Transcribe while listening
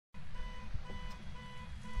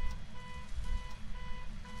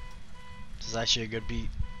is actually a good beat.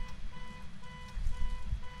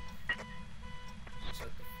 Shut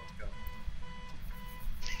the fuck up.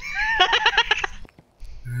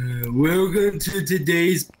 Welcome to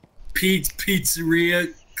today's Pete's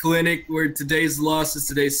Pizzeria Clinic, where today's loss is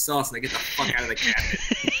today's sauce. And I get the fuck out of the cabinet.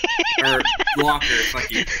 Or locker,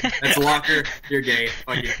 fuck you. That's a locker, you're gay.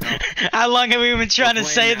 Fuck you. No. How long have we been trying to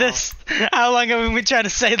say this? How long have we been trying to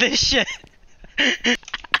say this shit?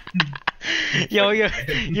 Yo, your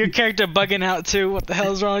character bugging out too. What the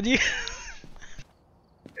hell's wrong with you?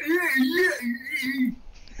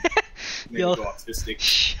 Yo,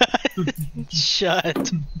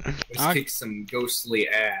 shut. Let's kick some ghostly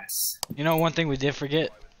ass. You know one thing we did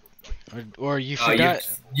forget, or you forgot.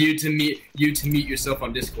 You to meet yourself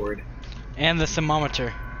on Discord. And the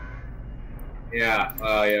thermometer. Yeah.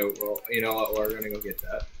 Yeah. Well, you know what? We're gonna go get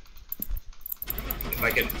that. If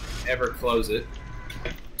I can ever close it.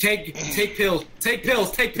 Take pills. Take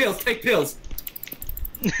pills. Take pills. Take pills.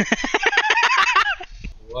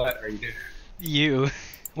 What are you doing? You.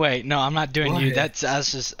 Wait, no, I'm not doing you. That's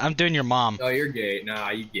just. I'm doing your mom. Oh, you're gay. Nah,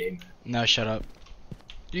 you gay, man. No, shut up.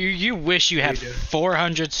 You wish you had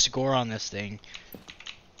 400 score on this thing.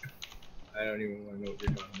 I don't even want to know what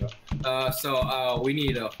you're talking about. So we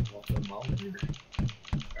need a thermometer.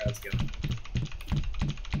 Alright, let's go.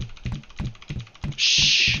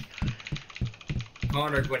 Shh.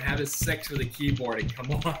 Connor would have his sex with a keyboard and come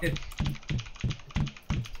on.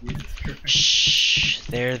 Jesus Christ. Shh.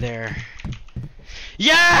 There.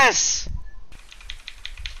 Yes!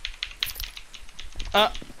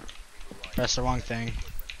 Press the wrong thing.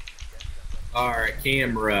 Alright,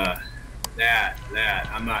 camera. That.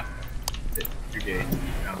 I'm not. You're gay.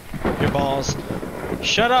 No. Your balls.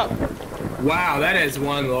 Shut up! Wow, that is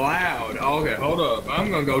one loud. Okay, hold up. I'm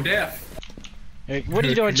gonna go deaf. Hey, what are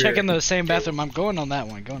you doing checking the same bathroom? I'm going on that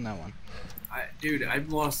one. Go on that one. Dude,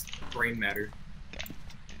 I've lost brain matter.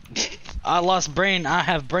 I lost brain. I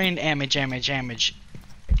have brain damage.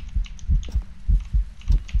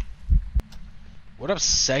 What up,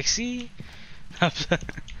 sexy? Yeah,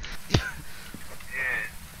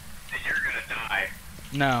 you're gonna die.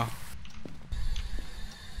 No.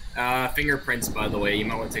 Fingerprints, by the way. You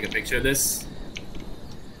might want to take a picture of this.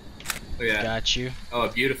 Look at that. Got you. Oh,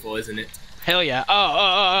 beautiful, isn't it? Hell yeah.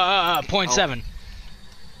 0.7.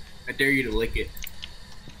 I dare you to lick it.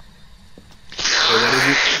 So what is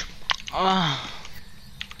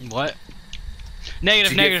it? What? Did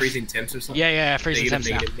you Negative. get freezing temps or something? Yeah, freezing temps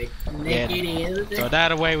now. Negative. Throw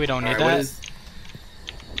that away, we don't need Alright, that.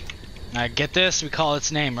 Alright, get this, we call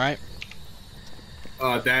its name, right?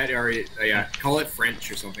 Yeah, call it French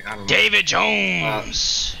or something, I don't know. David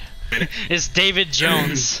Jones! It's David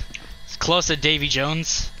Jones. It's close to Davy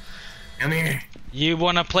Jones. Come here. You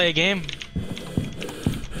wanna play a game?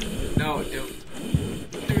 No, dude.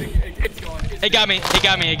 It's going. It got me.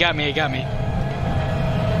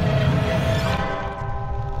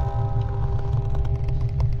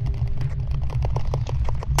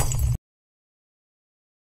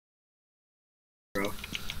 Bro.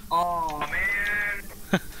 Oh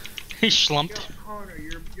man. He slumped. Yo, Connor,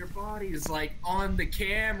 your body is like on the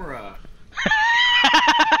camera.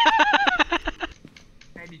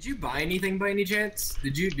 Hey, did you buy anything by any chance?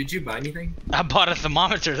 Did you buy anything? I bought a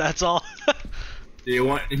thermometer, that's all. Do you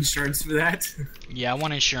want insurance for that? Yeah, I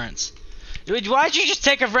want insurance. Dude, why'd you just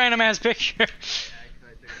take a random ass picture?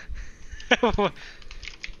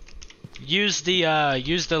 Use the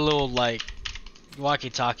little like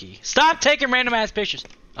walkie-talkie. Stop taking random ass pictures.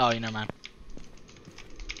 Oh, you know, man.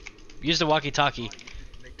 Use the walkie-talkie.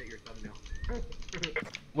 Make that your thumbnail.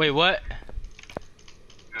 Wait, what?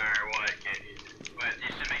 Alright, well, I can't use it. But you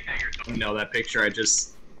should make that your thumbnail. That picture I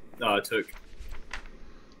just took.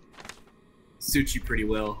 Suits you pretty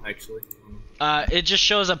well, actually. It just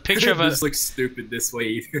shows a picture of a. This looks stupid this way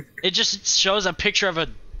either. It just shows a picture of a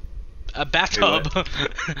bathtub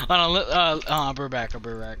on a brew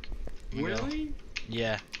rack. Really?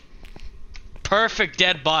 Yeah. Perfect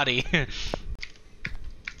dead body.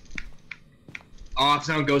 Oh, I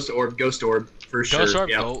found Ghost Orb for sure. Ghost Orb,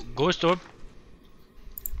 yeah. Ghost Orb.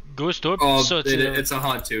 Oh, so it's a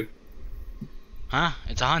haunt too. Huh?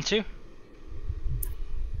 It's a haunt too?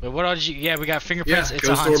 Wait, what did you? Yeah, we got fingerprints. Yeah, it's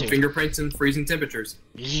Ghost a haunt Orb, too. fingerprints, and freezing temperatures.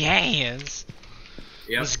 Yes.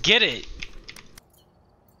 Yep. Let's get it.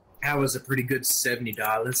 That was a pretty good $70.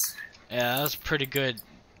 Yeah, that was pretty good.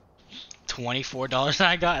 $24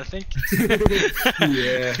 I got, I think.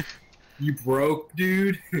 Yeah. You broke,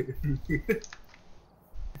 dude.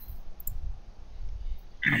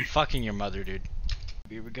 I'm fucking your mother, dude.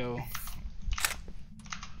 Here we go.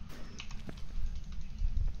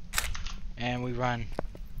 And we run.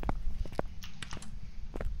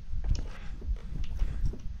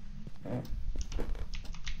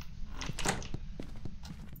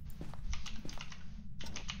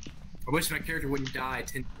 I wish my character wouldn't die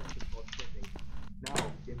 10 seconds while clicking. No,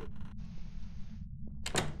 give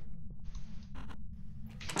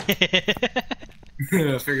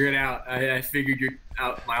it. Figure it out. I figured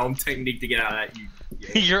out my own technique to get out of that.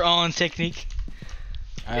 Yeah. Your own technique.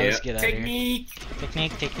 Alright, let's get out of here. Technique.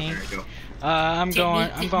 Technique. There you go. I'm going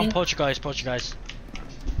Poltergeist.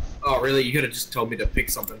 Oh, really? You could have just told me to pick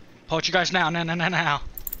something. Poltergeist now.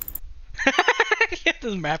 Get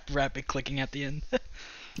this map rapid clicking at the end.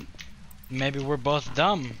 Maybe we're both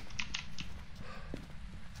dumb.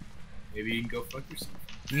 Maybe you can go fuck yourself.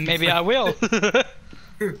 Maybe I will.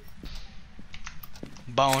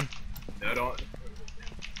 Bone. No, don't.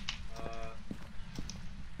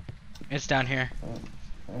 It's down here.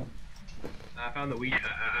 I found the Ouija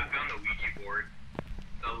board.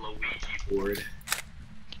 The Luigi board.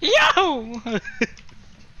 Yo! Hold up,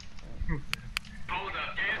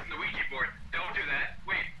 get the Ouija board. Don't do that.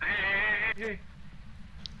 Wait. Hey.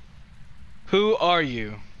 Who are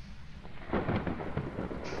you? The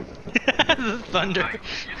thunder. You're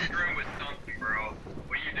screwing with something, bro.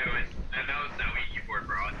 What are you doing? And that was the Ouija board,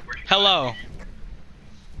 bro. Hello.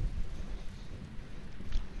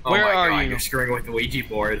 Oh Where my are God, you? You're screwing with the Ouija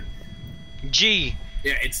board. G.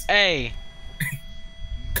 Yeah, it's A.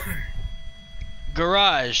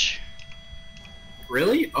 Garage.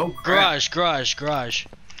 Really? Oh crap. Garage.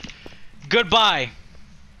 Goodbye.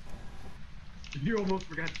 You almost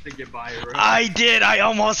forgot to say goodbye, bro. I did. I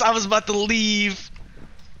was about to leave.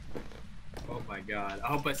 Oh my God. I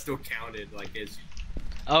hope I still counted like as.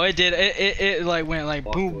 Oh, it did. It like went like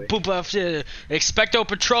boom. Expecto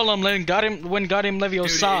Patronum when got him Leviosa. Dude,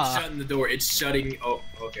 it's shutting the door. It's shutting. Oh,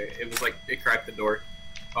 okay. It was like it cracked the door.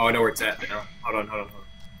 Oh, I know where it's at now. Hold on.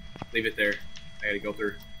 Leave it there. I gotta go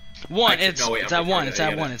through. One. Actually, It's no, wait, it's I'm at one. retarded. It's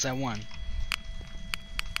at one. It's at one.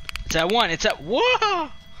 It's at one. It's at whoa.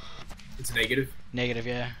 It's negative. Negative,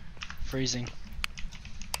 yeah. Freezing.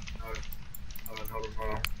 Hold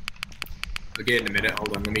on. I'll get it in a minute.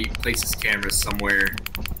 Hold on. Let me place this camera somewhere.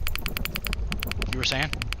 You were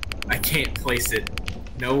saying? I can't place it.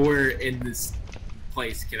 Nowhere in this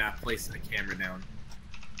place can I place a camera down.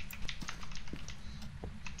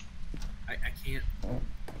 I can't. Oh,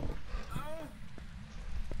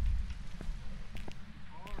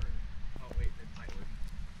 wait, that might work.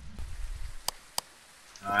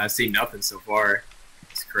 I've seen nothing so far.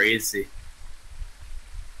 It's crazy.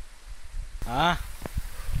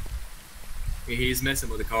 He's messing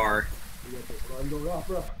with the car.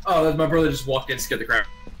 Oh, my brother just walked in and scared the crap.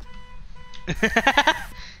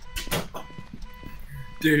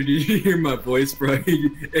 Dude, did you hear my voice, bro? He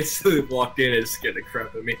instantly walked in and scared the crap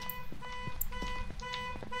out of me.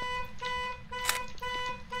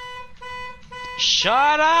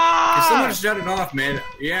 Shut up! If someone shut it off, man.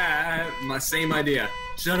 Yeah, I have my same idea.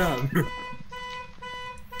 Shut up.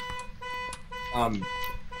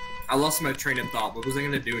 I lost my train of thought. What was I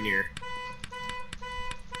gonna do in here?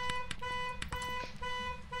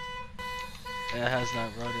 It has not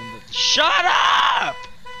run in the. Shut up!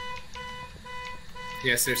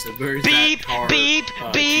 Yeah, seriously, where's Beep, that car? beep,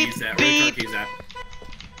 beep, keys at? beep. Where's our keys at?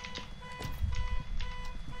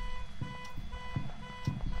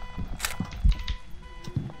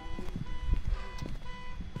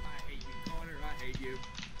 I hate you, Connor. I hate you.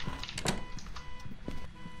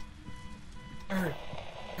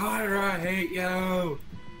 Connor, I hate you.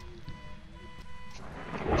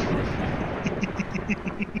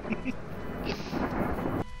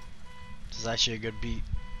 This is actually a good beat.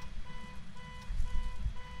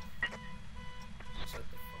 Shut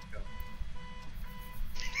the fuck up.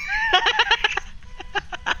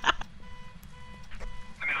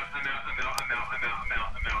 I'm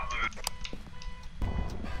out.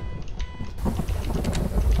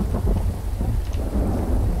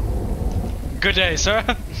 Good day, sir.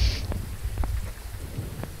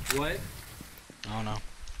 What? I don't know.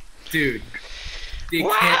 Dude, they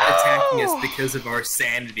kept attacking us because of our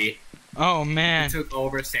sanity. Oh man, They took all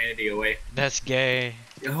of our sanity away. that's gay.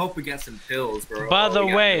 I hope we got some pills, bro. By Oh, the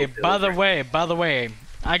we got way, no pills, by the right? way,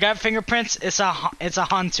 I got fingerprints. It's a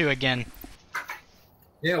Hantu again.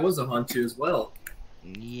 Yeah, it was a Hantu as well.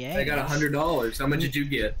 Yeah. I got $100. How much did you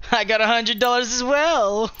get? I got $100 as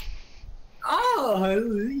well. Oh,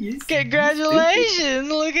 you Congratulations!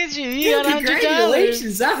 Look at you. You Dude, got $100.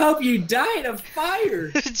 congratulations! I hope you die in a fire.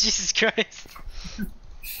 Jesus Christ.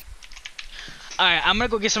 Alright, I'm gonna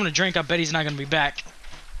go get something to drink. I bet he's not gonna be back.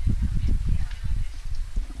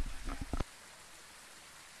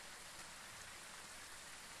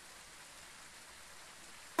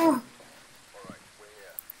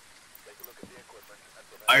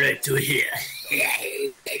 Alright, to here.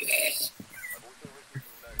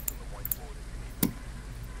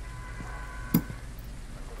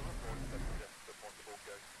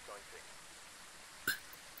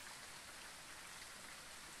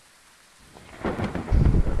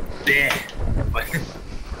 Yeah.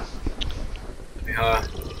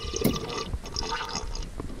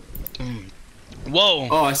 Whoa.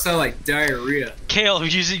 Oh, I sound like diarrhea. Kale,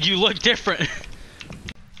 you look different.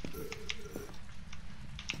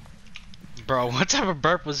 Bro, what type of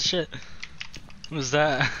burp was shit? What was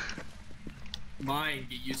that? Mine,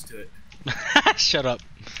 get used to it. Shut up.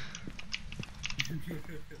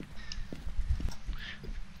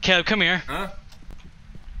 Caleb, come here. Huh?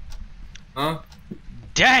 Huh?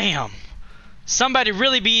 Damn! Somebody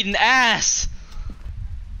really be eating ass!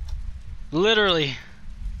 Literally.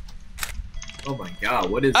 Oh my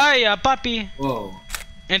god, what is... Oh yeah, puppy. Whoa.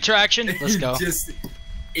 Interaction, let's go. What?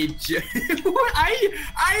 I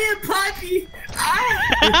am Poppy.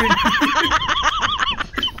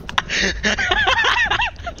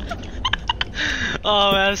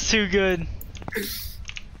 Oh, that's too good.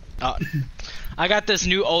 Oh, I got this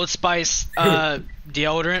new Old Spice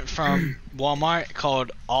deodorant from Walmart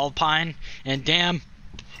called Alpine, and damn,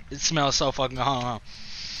 it smells so fucking hot.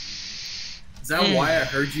 Is that why I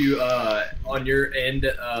heard you on your end?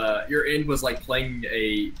 Your end was like playing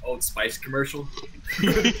a Old Spice commercial.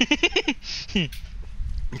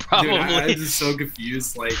 Probably. Dude, I was just so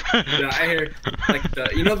confused. Like, dude, I hear like the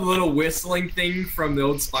the little whistling thing from the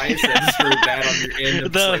Old Spice. I just heard that on your end.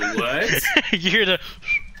 I'm just like, what? You hear the?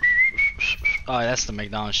 Oh, that's the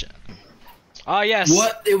McDonald's shit. Oh yes.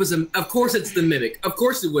 What? It was of course it's the Mimic. Of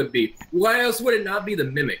course it would be. Why else would it not be the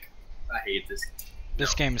Mimic? I hate this.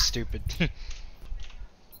 This game is stupid.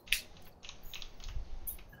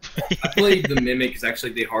 I played the Mimic is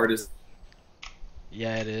actually the hardest.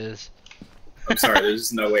 Yeah, it is. I'm sorry, there's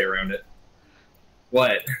just no way around it.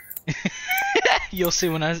 What? You'll see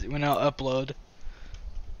when I'll upload.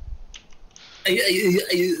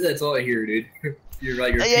 That's all I hear, dude. You're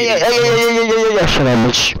like you're. Shut up,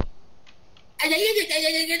 bitch.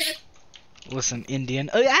 Listen, Indian.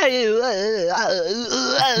 I'm dying.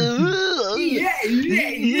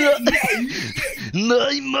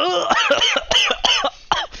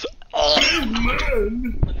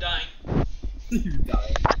 You're dying.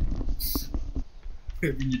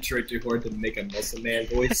 When you try too hard to make a muscle man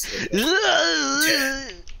voice.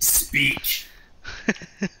 Speak.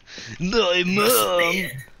 My mom.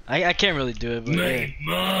 I can't really do it, but My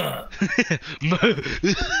mom.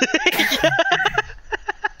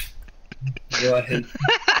 Go ahead.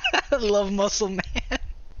 I love Muscle Man.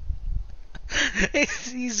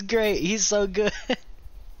 He's great. He's so good.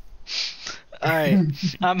 Alright.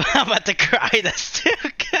 I'm about to cry. That's too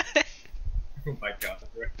good. Oh my god,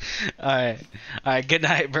 bro. Alright. Alright, good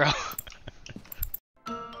night, bro.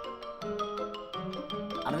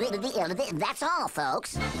 That's all,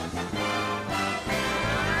 folks.